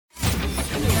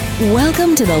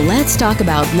Welcome to the Let's Talk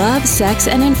About Love, Sex,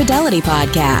 and Infidelity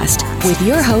podcast with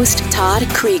your host, Todd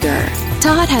Krieger.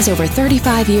 Todd has over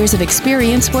 35 years of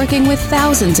experience working with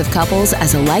thousands of couples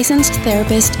as a licensed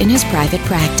therapist in his private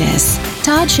practice.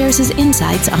 Todd shares his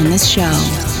insights on this show.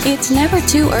 It's never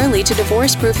too early to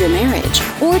divorce-proof your marriage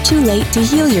or too late to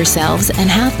heal yourselves and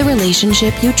have the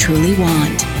relationship you truly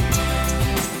want.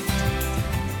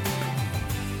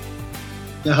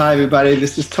 Hi, everybody.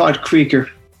 This is Todd Krieger.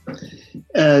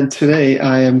 And today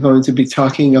I am going to be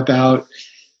talking about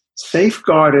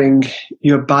safeguarding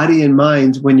your body and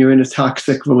mind when you're in a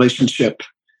toxic relationship.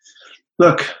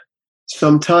 Look,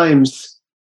 sometimes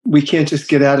we can't just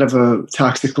get out of a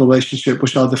toxic relationship,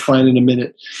 which I'll define in a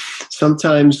minute.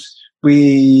 Sometimes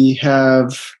we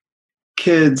have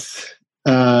kids,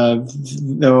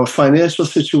 financial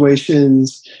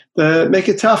situations that make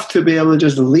it tough to be able to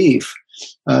just leave.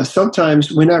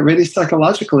 Sometimes we're not ready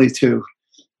psychologically to.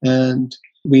 And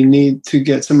we need to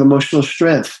get some emotional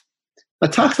strength. A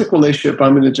toxic relationship,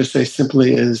 I'm going to just say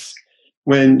simply, is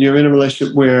when you're in a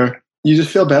relationship where you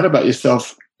just feel bad about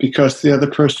yourself because the other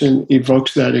person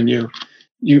evokes that in you.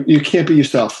 You can't be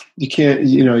yourself. You can't,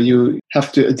 you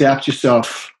have to adapt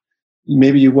yourself.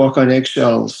 Maybe you walk on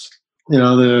eggshells.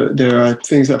 There are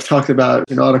things I've talked about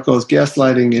in articles,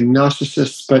 gaslighting and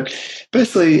narcissists, but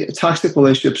basically toxic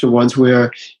relationships are ones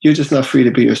where you're just not free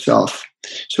to be yourself.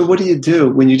 So what do you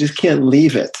do when you just can't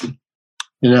leave it?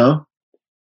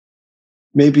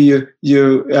 Maybe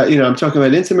I'm talking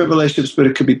about intimate relationships, but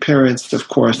it could be parents, of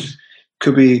course.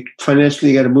 Could be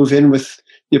financially, you got to move in with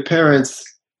your parents,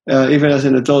 even as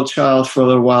an adult child for a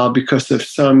little while because of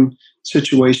some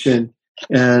situation.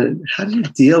 And how do you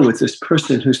deal with this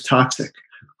person who's toxic,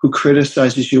 who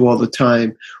criticizes you all the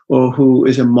time, or who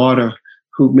is a martyr,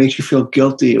 who makes you feel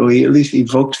guilty, or he at least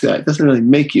evokes that? It doesn't really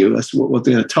make you. That's what we're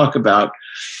going to talk about.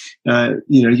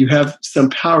 You have some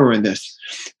power in this.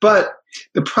 But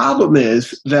the problem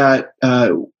is that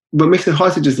what makes it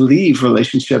hard to just leave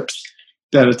relationships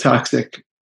that are toxic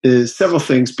is several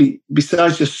things.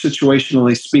 Besides just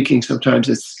situationally speaking, sometimes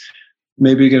it's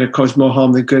maybe you're going to cause more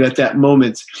harm than good at that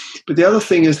moment. But the other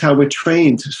thing is how we're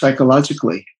trained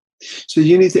psychologically. So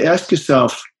you need to ask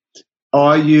yourself,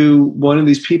 are you one of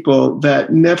these people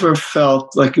that never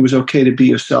felt like it was okay to be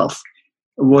yourself?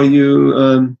 Were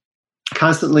you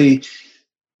constantly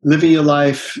living your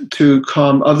life to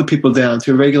calm other people down,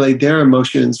 to regulate their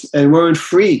emotions, and weren't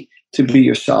free to be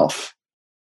yourself?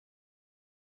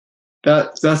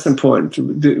 That's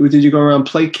important. Did you go around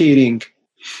placating?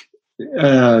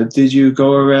 Did you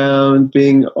go around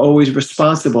being always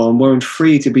responsible and weren't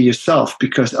free to be yourself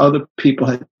because other people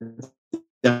had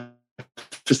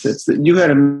deficits that you had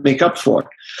to make up for?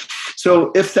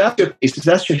 So if that's your case, if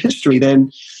that's your history,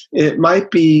 then it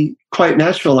might be quite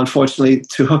natural, unfortunately,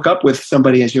 to hook up with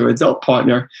somebody as your adult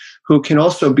partner who can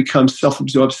also become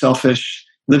self-absorbed, selfish,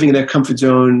 living in their comfort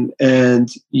zone, and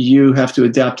you have to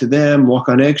adapt to them, walk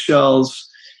on eggshells,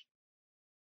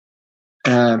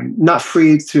 not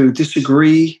free to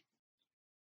disagree,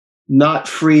 not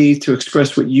free to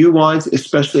express what you want,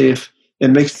 especially if it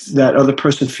makes that other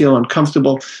person feel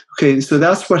uncomfortable. Okay, so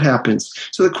that's what happens.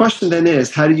 So the question then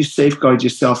is, how do you safeguard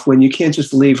yourself when you can't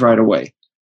just leave right away?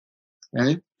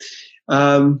 Okay.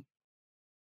 Well,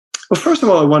 first of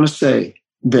all, I want to say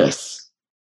this,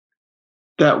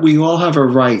 that we all have a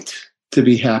right to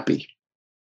be happy.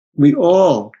 We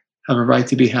all have a right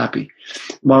to be happy.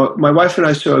 My wife and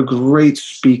I saw a great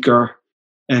speaker,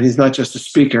 and he's not just a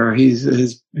speaker.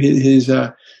 His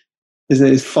name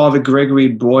is Father Gregory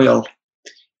Boyle.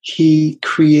 He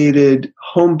created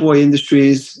Homeboy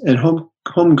Industries and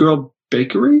Homegirl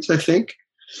Bakeries, I think.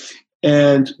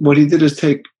 And what he did is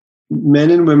take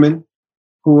men and women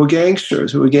who were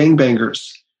gangsters, who were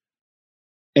gangbangers,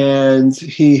 and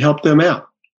he helped them out.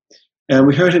 And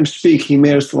we heard him speak. He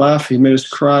made us laugh. He made us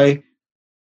cry.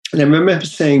 And I remember him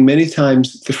saying many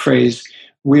times the phrase,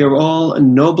 "We are all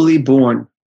nobly born."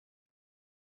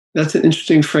 That's an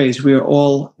interesting phrase. We are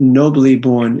all nobly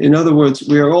born. In other words,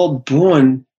 we are all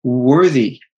born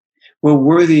worthy. We're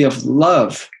worthy of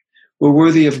love. We're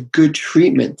worthy of good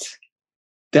treatment.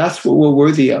 That's what we're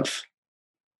worthy of.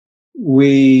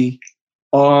 We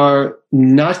are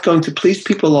not going to please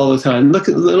people all the time. Look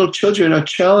at little children are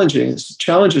challenges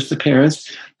to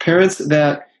parents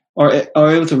that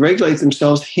are able to regulate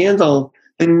themselves, handle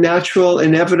the natural,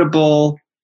 inevitable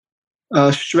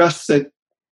stress that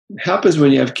happens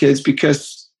when you have kids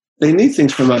because they need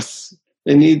things from us.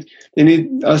 They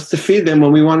need us to feed them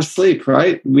when we want to sleep,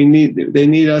 right? They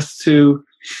need us to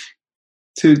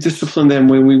discipline them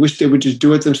when we wish they would just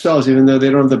do it themselves, even though they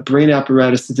don't have the brain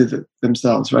apparatus to do it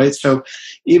themselves, right? So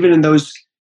even in those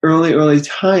early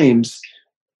times,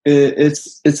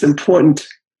 it's important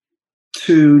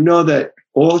to know that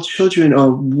all children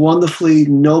are wonderfully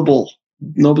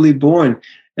nobly born,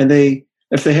 and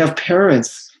if they have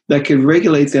parents that can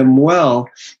regulate them well,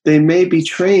 they may be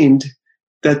trained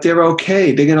that they're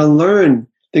okay. They're going to learn.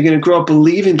 They're going to grow up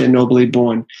believing they're nobly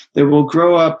born. They will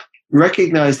grow up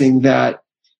recognizing that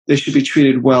they should be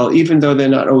treated well, even though they're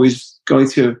not always going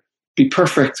to be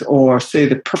perfect or say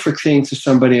the perfect thing to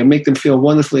somebody or make them feel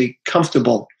wonderfully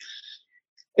comfortable.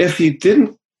 If you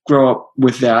didn't grow up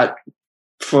with that,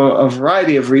 for a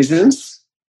variety of reasons,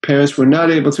 parents were not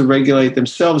able to regulate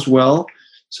themselves well,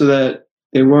 so that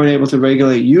they weren't able to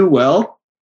regulate you well,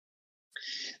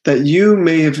 that you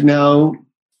may have now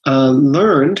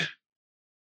learned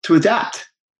to adapt.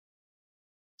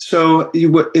 So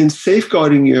in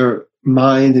safeguarding your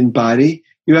mind and body,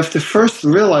 you have to first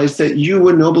realize that you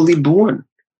were nobly born,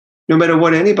 no matter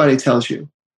what anybody tells you.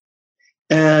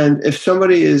 And if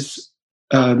somebody is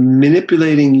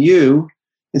manipulating you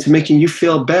into making you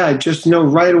feel bad, just know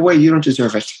right away you don't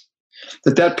deserve it.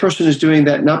 That person is doing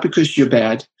that not because you're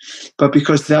bad, but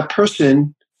because that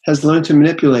person has learned to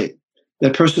manipulate.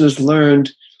 That person has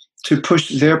learned to push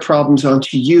their problems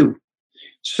onto you.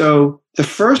 So the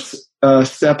first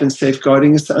step in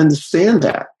safeguarding is to understand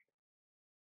that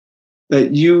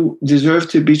you deserve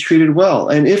to be treated well.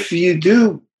 And if you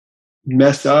do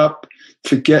mess up,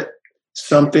 forget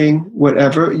something,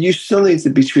 whatever, you still need to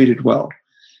be treated well.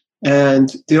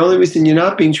 And the only reason you're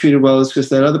not being treated well is because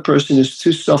that other person is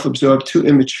too self-absorbed, too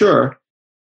immature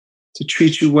to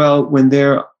treat you well when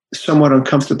they're somewhat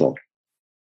uncomfortable.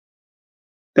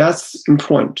 That's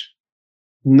important.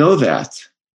 Know that.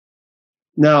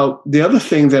 Now, the other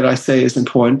thing that I say is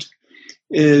important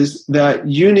is that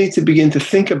you need to begin to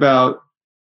think about,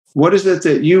 what is it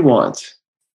that you want?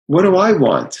 What do I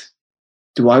want?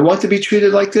 Do I want to be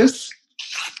treated like this?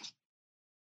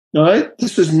 All right?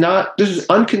 This is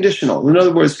unconditional. In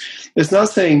other words, it's not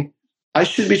saying I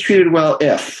should be treated well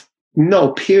if.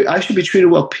 No, I should be treated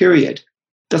well, period.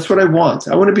 That's what I want.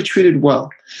 I want to be treated well.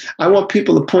 I want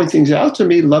people to point things out to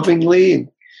me lovingly,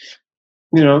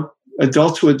 and,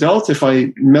 adult to adult if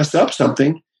I mess up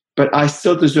something, but I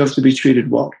still deserve to be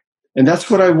treated well. And that's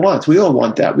what I want. We all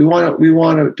want that. We want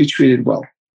to be treated well.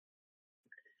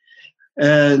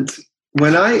 And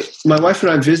when my wife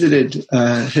and I visited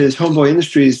his Homeboy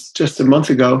Industries just a month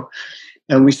ago,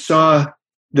 and we saw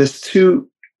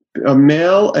a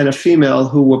male and a female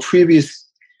who were previous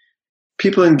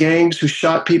people in gangs who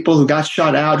shot people, who got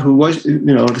shot out, who was,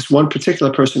 this one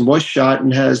particular person was shot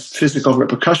and has physical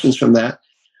repercussions from that.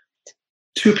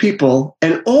 Two people,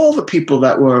 and all the people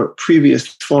that were previous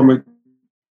former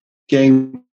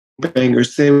gang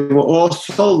bangers, they were all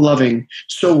so loving,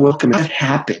 so welcoming. What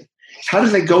happened? How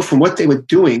did they go from what they were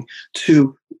doing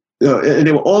to, and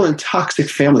they were all in toxic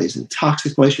families and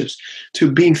toxic relationships,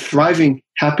 to being thriving,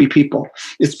 happy people?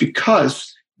 It's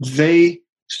because they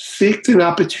seeked an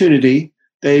opportunity.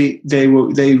 They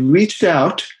reached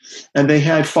out, and they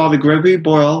had Father Gregory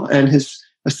Boyle and his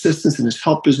assistants and his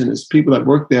helpers and his people that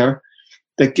worked there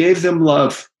that gave them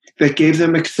love, that gave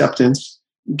them acceptance,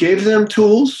 gave them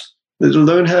tools to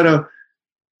learn how to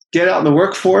get out in the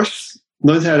workforce,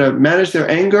 learn how to manage their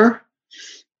anger.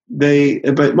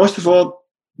 But most of all,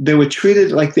 they were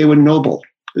treated like they were noble,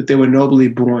 that they were nobly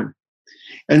born.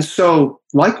 And so,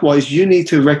 likewise, you need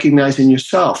to recognize in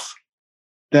yourself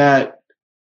that,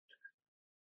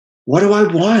 what do I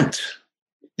want?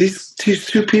 These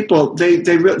two people, they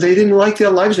didn't like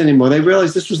their lives anymore. They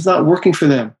realized this was not working for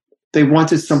them. They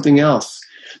wanted something else.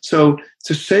 So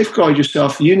to safeguard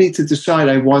yourself, you need to decide,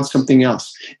 I want something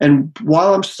else. And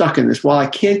while I'm stuck in this, while I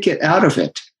can't get out of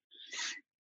it,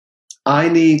 I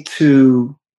need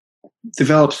to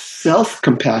develop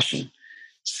self-compassion,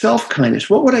 self-kindness.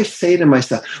 What would I say to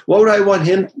myself? What would I want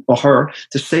him or her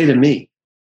to say to me?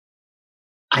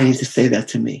 I need to say that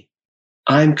to me.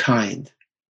 I'm kind.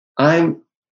 I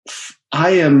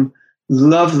am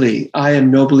lovely. I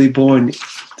am nobly born,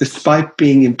 despite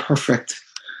being imperfect.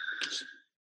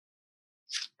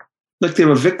 Look, there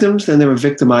were victims and there were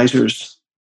victimizers.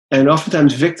 And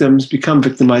oftentimes victims become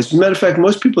victimized. As a matter of fact,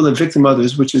 most people that victim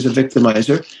others, which is a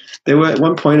victimizer, they were at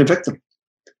one point a victim.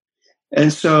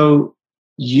 And so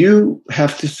you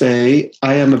have to say,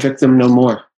 I am a victim no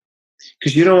more.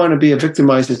 Because you don't want to be a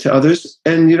victimizer to others,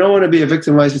 and you don't want to be a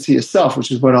victimizer to yourself,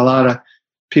 which is what a lot of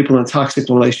people in toxic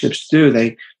relationships do.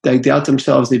 They doubt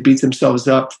themselves, they beat themselves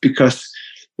up because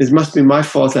it must be my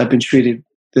fault I've been treated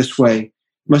this way. It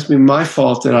must be my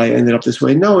fault that I ended up this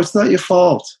way. No, it's not your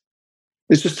fault.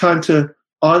 It's just time to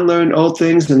unlearn old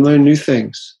things and learn new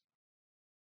things.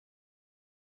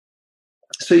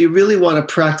 So you really want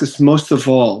to practice, most of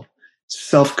all,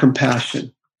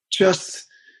 self-compassion. just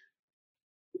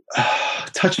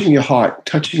touching your heart,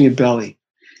 touching your belly,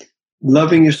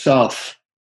 loving yourself.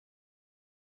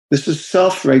 This is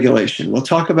self-regulation. We'll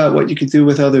talk about what you can do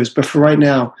with others, but for right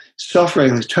now,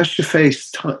 self-regulation. Touch your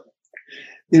face.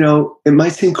 It might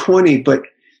seem corny, but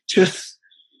just,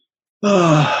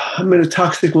 I'm in a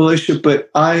toxic relationship, but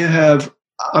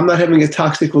I'm not having a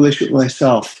toxic relationship with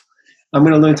myself. I'm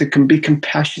going to learn to be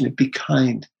compassionate, be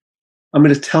kind. I'm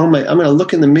going to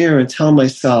look in the mirror and tell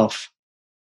myself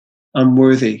I'm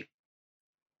worthy.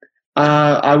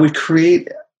 I would create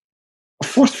a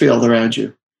force field around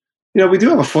you. We do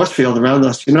have a force field around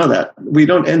us. You know that. We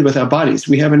don't end with our bodies.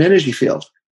 We have an energy field.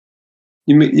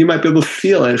 You might be able to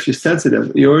feel it if you're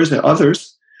sensitive, yours or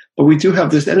others, but we do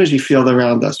have this energy field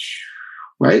around us,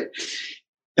 right?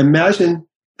 Imagine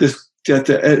this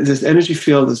energy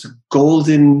field is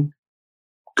golden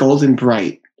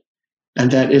bright, and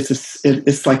that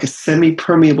it's like a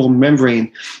semi-permeable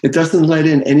membrane. It doesn't let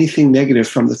in anything negative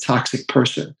from the toxic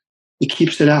person. It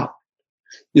keeps it out.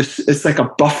 It's like a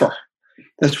buffer.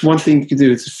 That's one thing you can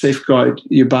do to safeguard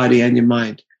your body and your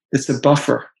mind. It's a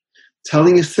buffer.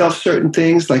 Telling yourself certain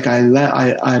things like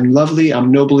I'm lovely,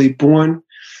 I'm nobly born,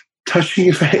 touching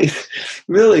your face,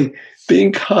 really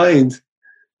being kind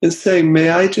and saying, may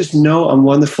I just know I'm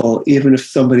wonderful even if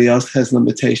somebody else has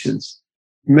limitations.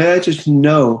 May I just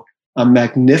know I'm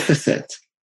magnificent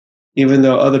even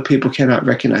though other people cannot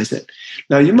recognize it.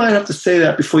 Now, you might have to say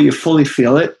that before you fully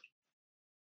feel it,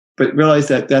 but realize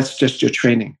that that's just your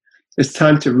training. It's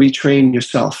time to retrain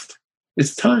yourself.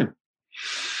 It's time.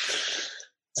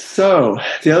 So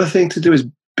the other thing to do is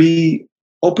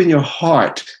open your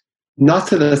heart, not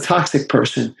to the toxic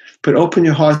person, but open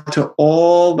your heart to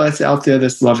all that's out there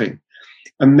that's loving.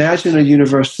 Imagine a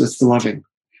universe that's loving.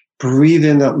 Breathe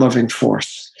in that loving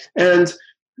force. And,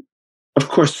 of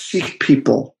course, seek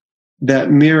people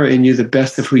that mirror in you the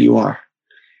best of who you are,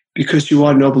 because you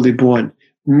are nobly born.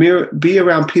 Be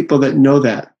around people that know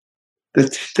that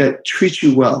treat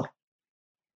you well.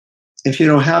 If you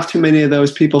don't have too many of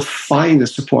those people, find a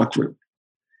support group.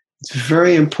 It's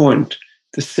very important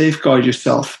to safeguard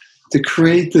yourself, to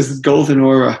create this golden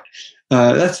aura.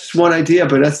 That's just one idea,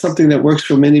 but that's something that works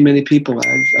for many, many people.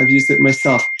 I've used it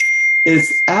myself.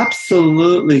 It's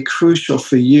absolutely crucial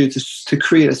for you to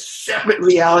create a separate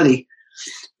reality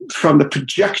from the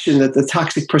projection that the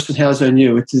toxic person has on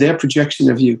you. It's their projection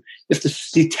of you. You have to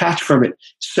detach from it,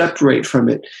 separate from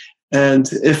it.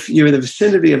 And if you're in the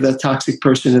vicinity of that toxic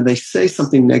person and they say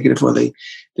something negative, or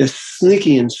they're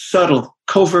sneaky and subtle,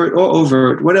 covert or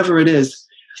overt, whatever it is,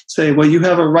 say, well, you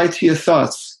have a right to your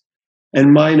thoughts,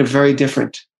 and mine are very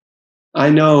different. I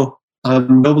know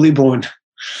I'm nobly born,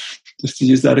 just to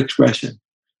use that expression.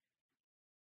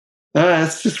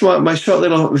 That's just my short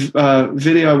little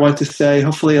video I want to say.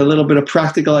 Hopefully a little bit of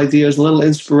practical ideas, a little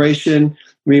inspiration,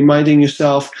 reminding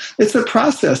yourself. It's a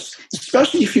process,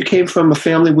 especially if you came from a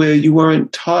family where you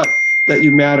weren't taught that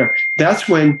you matter. That's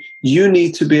when you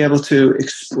need to be able to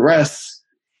express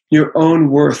your own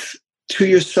worth to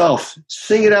yourself.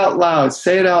 Sing it out loud.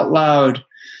 Say it out loud.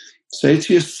 Say it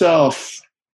to yourself.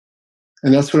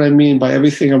 And that's what I mean by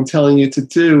everything I'm telling you to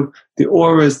do. The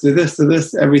auras, the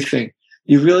this, everything.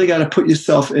 You really got to put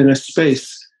yourself in a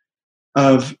space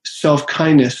of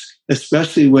self-kindness,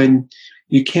 especially when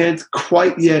you can't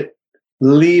quite yet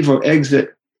leave or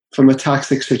exit from a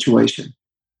toxic situation.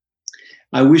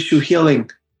 I wish you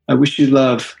healing. I wish you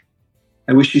love.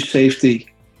 I wish you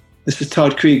safety. This is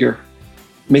Todd Krieger,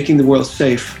 making the world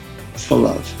safe for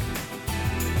love.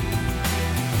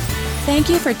 Thank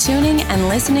you for tuning and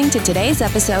listening to today's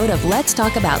episode of Let's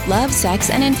Talk About Love,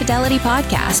 Sex, and Infidelity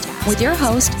podcast with your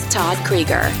host, Todd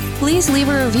Krieger. Please leave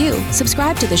a review,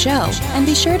 subscribe to the show, and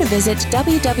be sure to visit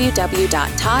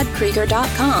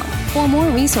www.toddkrieger.com for more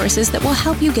resources that will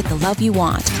help you get the love you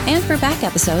want and for back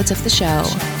episodes of the show.